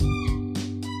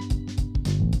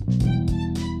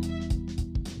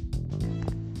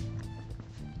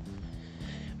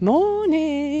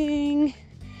Morning!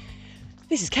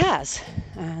 This is Kaz,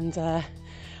 and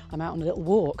I'm out on a little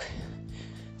walk.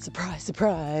 Surprise,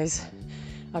 surprise.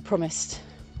 I promised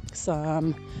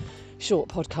some short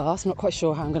podcast. I'm not quite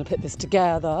sure how I'm going to put this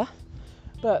together,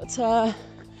 but I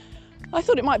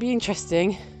thought it might be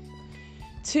interesting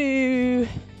to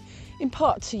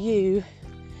impart to you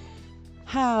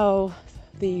how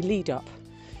the lead up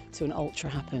to an ultra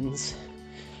happens.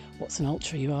 What's an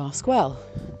ultra, you ask? Well,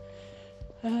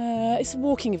 it's a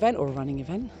walking event or a running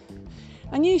event,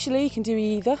 and usually you can do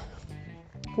either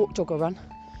walk, jog or run,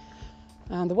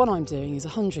 and the one I'm doing is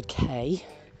 100k.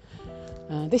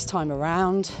 This time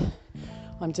around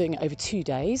I'm doing it over 2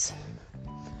 days,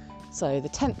 so the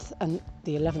 10th and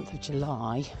the 11th of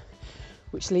July,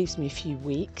 which leaves me a few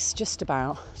weeks, just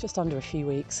under a few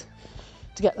weeks,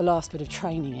 to get the last bit of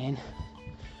training in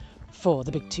for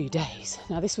the big 2 days.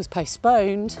 Now, this was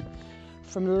postponed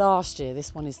from last year.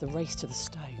 This one is the Race to the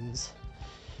Stones.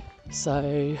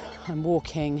 So I'm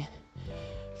walking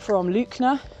from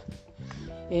Lewknor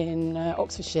in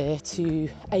Oxfordshire to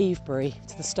Avebury,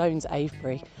 to the Stones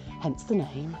Avebury, hence the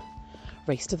name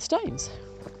Race to the Stones.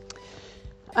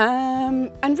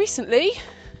 And recently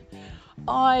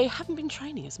I haven't been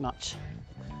training as much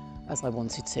as I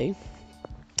wanted to.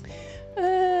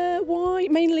 Why?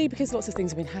 Mainly because lots of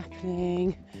things have been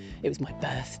happening. It was my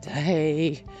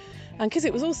birthday, and because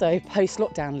it was also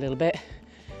post-lockdown a little bit,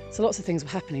 so lots of things were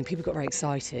happening. People got very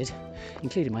excited,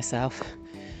 including myself,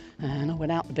 and I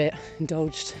went out a bit,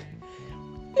 indulged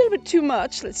a little bit too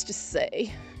much, let's just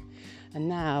say. And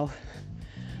now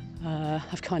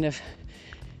I've kind of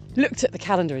looked at the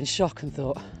calendar in shock and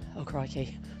thought, oh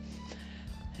crikey,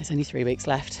 there's only 3 weeks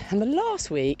left. And the last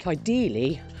week,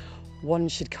 ideally, one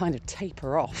should kind of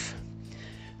taper off.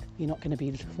 You're not going to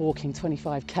be walking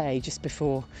 25k just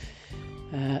before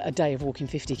a day of walking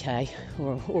 50k,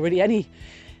 or really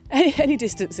any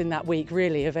distance in that week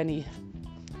really of any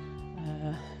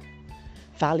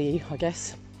value, I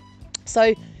guess.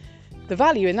 So the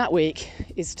value in that week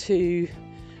is to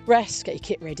rest, get your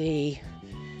kit ready,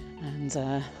 and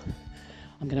I'm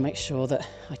going to make sure that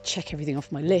I check everything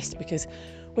off my list, because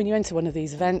when you enter one of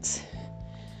these events,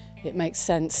 it makes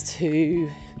sense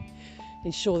to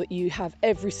ensure that you have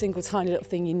every single tiny little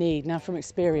thing you need. Now, from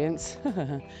experience,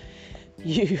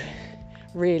 you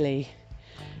really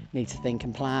need to think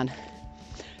and plan.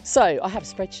 So I have a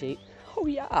spreadsheet. Oh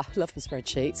yeah, I love the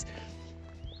spreadsheets.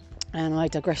 And I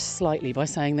digress slightly by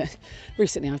saying that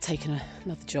recently I've taken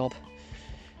another job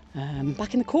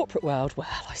back in the corporate world. Well,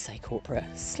 I say corporate,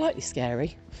 slightly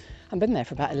scary. I've been there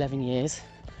for about 11 years,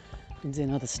 been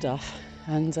doing other stuff,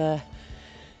 and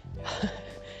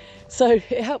so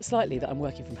it helps slightly that I'm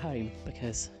working from home,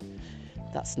 because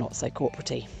that's not so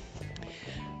corporate-y.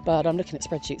 But I'm looking at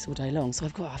spreadsheets all day long, so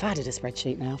I've added a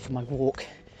spreadsheet now for my walk,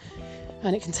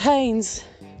 and it contains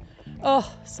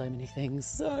so many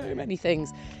things,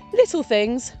 little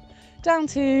things, down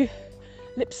to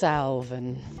lip salve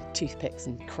and toothpicks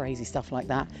and crazy stuff like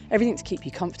that. Everything to keep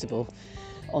you comfortable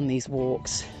on these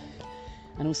walks,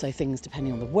 and also things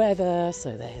depending on the weather.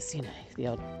 So there's, the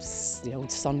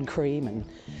old sun cream and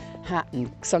hat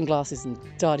and sunglasses and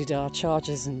da-di-da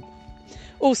chargers and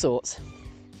all sorts.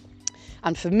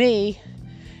 And for me,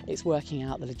 it's working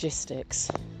out the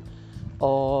logistics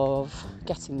of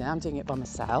getting there. I'm doing it by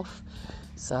myself,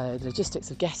 so the logistics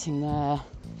of getting there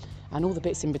and all the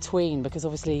bits in between, because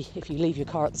obviously if you leave your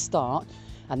car at the start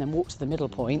and then walk to the middle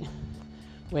point,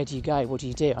 where do you go? What do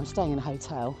you do? I'm staying in a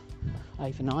hotel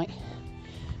overnight,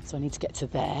 so I need to get to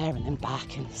there and then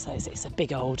back, and so it's a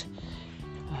big old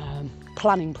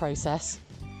planning process,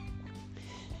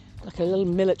 like a little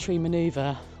military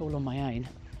manoeuvre all on my own.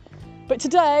 But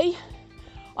today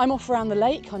I'm off around the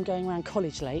lake. I'm going around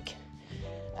College Lake,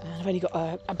 and I've only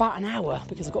got about an hour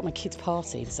because I've got my kids'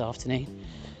 party this afternoon,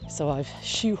 so I've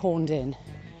shoehorned in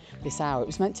this hour. It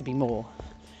was meant to be more,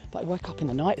 but I woke up in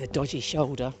the night with a dodgy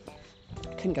shoulder.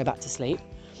 I couldn't go back to sleep,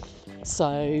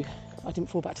 so I didn't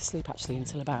fall back to sleep actually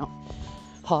until about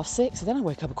 6:30. So then I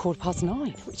woke up at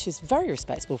 9:15, which is very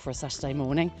respectable for a Saturday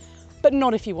morning, but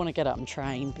not if you want to get up and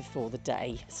train before the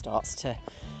day starts to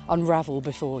unravel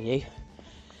before you.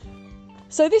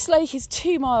 So this lake is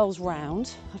 2 miles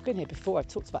round. I've been here before, I've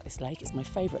talked about this lake. It's my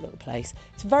favourite little place.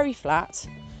 It's very flat,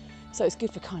 so it's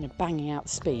good for kind of banging out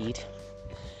speed.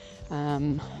 So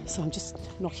I'm just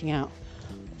knocking out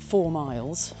 4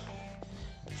 miles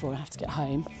before I have to get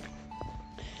home.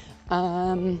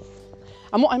 And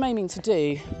what I'm aiming to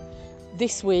do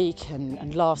this week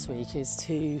and last week is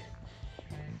to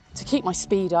keep my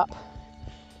speed up.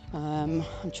 I'm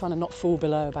trying to not fall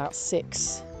below about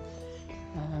 6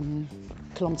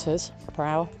 kilometres per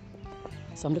hour.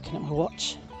 So I'm looking at my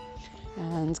watch.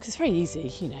 And because it's very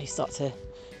easy, you start to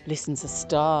listen to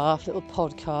stuff, little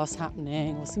podcasts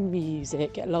happening or some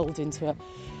music, get lulled into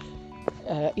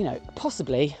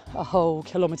possibly a whole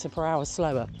kilometre per hour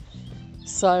slower.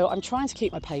 So I'm trying to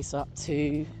keep my pace up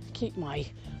to keep my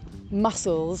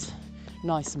muscles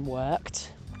nice and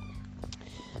worked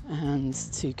and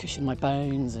to cushion my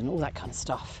bones and all that kind of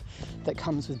stuff that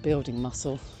comes with building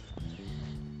muscle.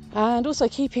 And also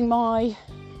keeping my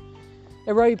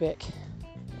aerobic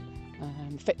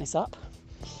fitness up.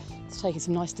 It's taking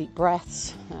some nice deep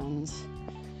breaths and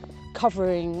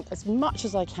covering as much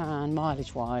as I can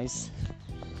mileage wise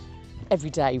every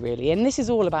day, really. And this is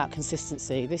all about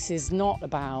consistency. This is not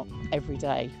about every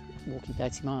day walking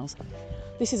 30 miles.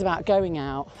 This is about going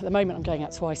out. At the moment I'm going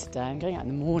out twice a day. I'm going out in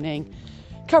the morning,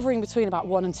 covering between about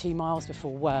 1 and 2 miles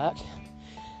before work,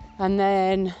 and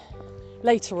then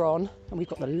later on, and we've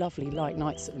got the lovely light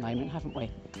nights at the moment, haven't we?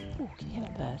 Oh, can you hear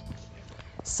that bird?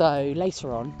 So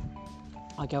later on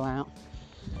I go out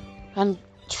and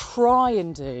try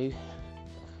and do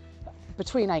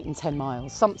between 8 and 10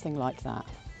 miles, something like that.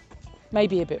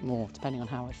 Maybe a bit more, depending on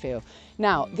how I feel.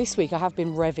 Now, this week I have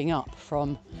been revving up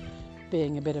from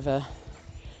being a bit of a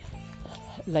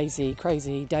lazy,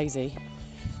 crazy daisy.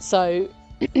 So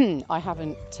I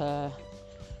haven't, I'm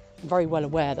very well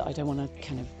aware that I don't want to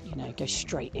kind of, go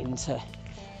straight into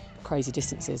crazy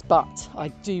distances. But I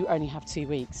do only have 2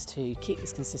 weeks to keep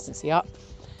this consistency up.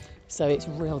 So it's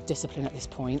real discipline at this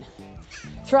point.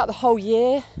 Throughout the whole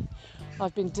year,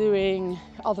 I've been doing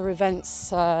other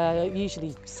events,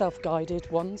 usually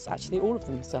self-guided ones, actually all of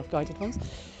them self-guided ones,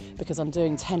 because I'm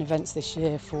doing 10 events this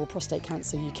year for Prostate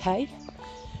Cancer UK,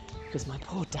 because my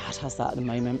poor dad has that at the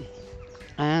moment.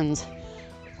 And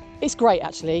it's great,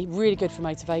 actually, really good for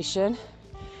motivation.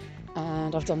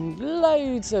 And I've done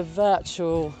loads of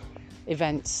virtual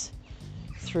events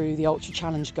through the Ultra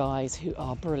Challenge guys, who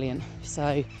are brilliant.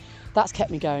 So that's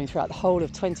kept me going throughout the whole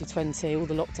of 2020, all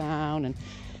the lockdown,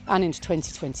 and into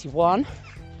 2021.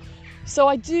 So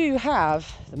I do have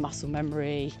the muscle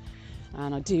memory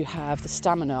and I do have the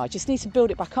stamina. I just need to build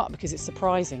it back up, because it's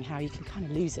surprising how you can kind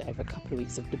of lose it over a couple of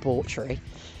weeks of debauchery.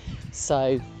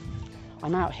 So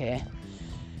I'm out here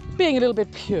being a little bit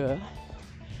pure.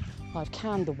 I've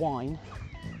canned the wine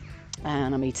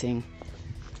and I'm eating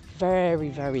very,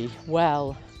 very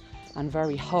well and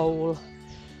very whole.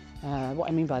 What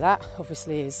I mean by that,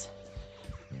 obviously, is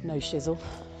no shizzle,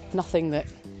 nothing that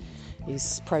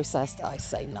is processed. I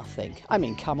say nothing. I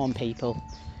mean, come on, people.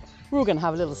 We're all going to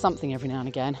have a little something every now and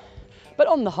again. But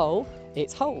on the whole,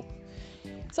 it's whole.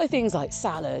 So things like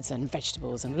salads and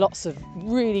vegetables and lots of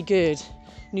really good,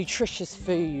 nutritious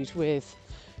food with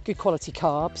good quality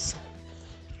carbs,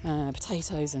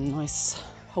 potatoes and nice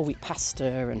whole wheat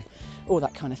pasta and all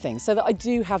that kind of thing. So that I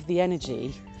do have the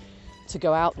energy to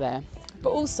go out there, but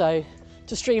also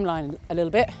to streamline a little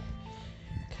bit,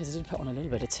 because I did put on a little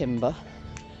bit of timber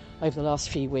over the last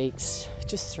few weeks,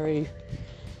 just through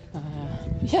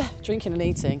drinking and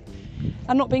eating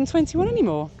and not being 21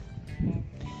 anymore.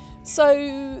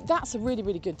 So that's a really,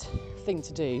 really good thing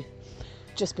to do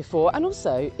just before. And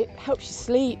also it helps you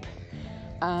sleep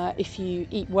if you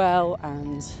eat well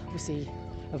and obviously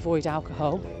avoid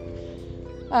alcohol.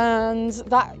 And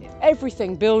that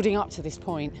everything building up to this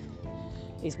point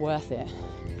is worth it,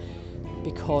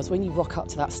 because when you rock up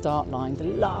to that start line, the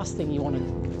last thing you want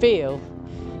to feel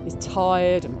is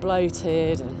tired and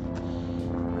bloated, and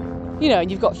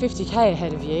and you've got 50k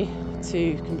ahead of you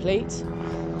to complete.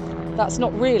 That's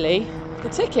not really the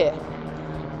ticket.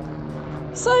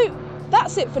 So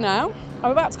that's it for now. I'm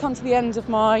about to come to the end of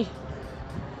my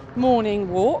morning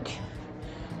walk.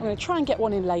 I'm going to try and get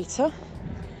one in later,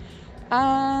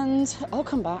 and I'll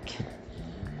come back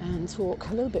and talk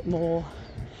a little bit more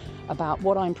about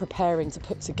what I'm preparing to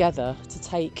put together to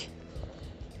take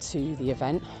to the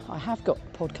event. I have got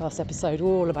a podcast episode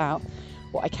all about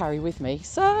what I carry with me,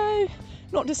 so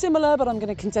not dissimilar, but I'm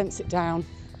going to condense it down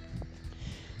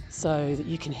so that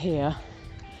you can hear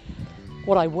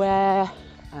what I wear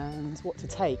and what to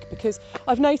take, because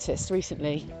I've noticed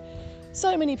recently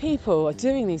so many people are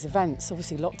doing these events.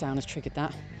 Obviously lockdown has triggered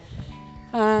that,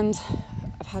 and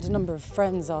I've had a number of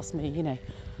friends ask me,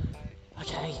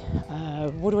 okay,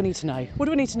 what do I need to know? What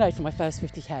do I need to know for my first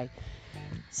 50k?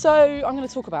 So I'm going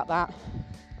to talk about that,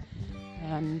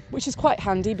 which is quite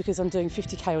handy because I'm doing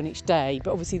 50k on each day,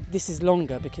 but obviously this is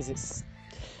longer because it's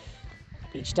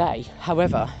each day.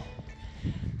 However,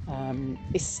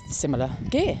 it's similar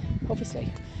gear,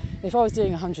 obviously. If I was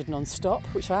doing 100 non-stop,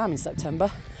 which I am in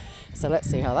September, so let's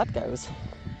see how that goes,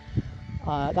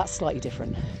 that's slightly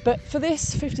different. But for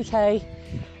this 50k,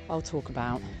 I'll talk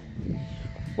about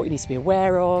what you need to be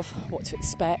aware of, what to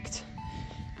expect,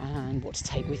 and what to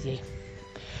take with you.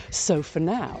 So for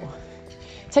now,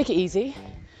 take it easy,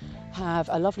 have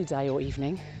a lovely day or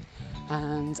evening,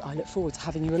 and I look forward to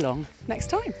having you along next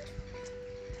time.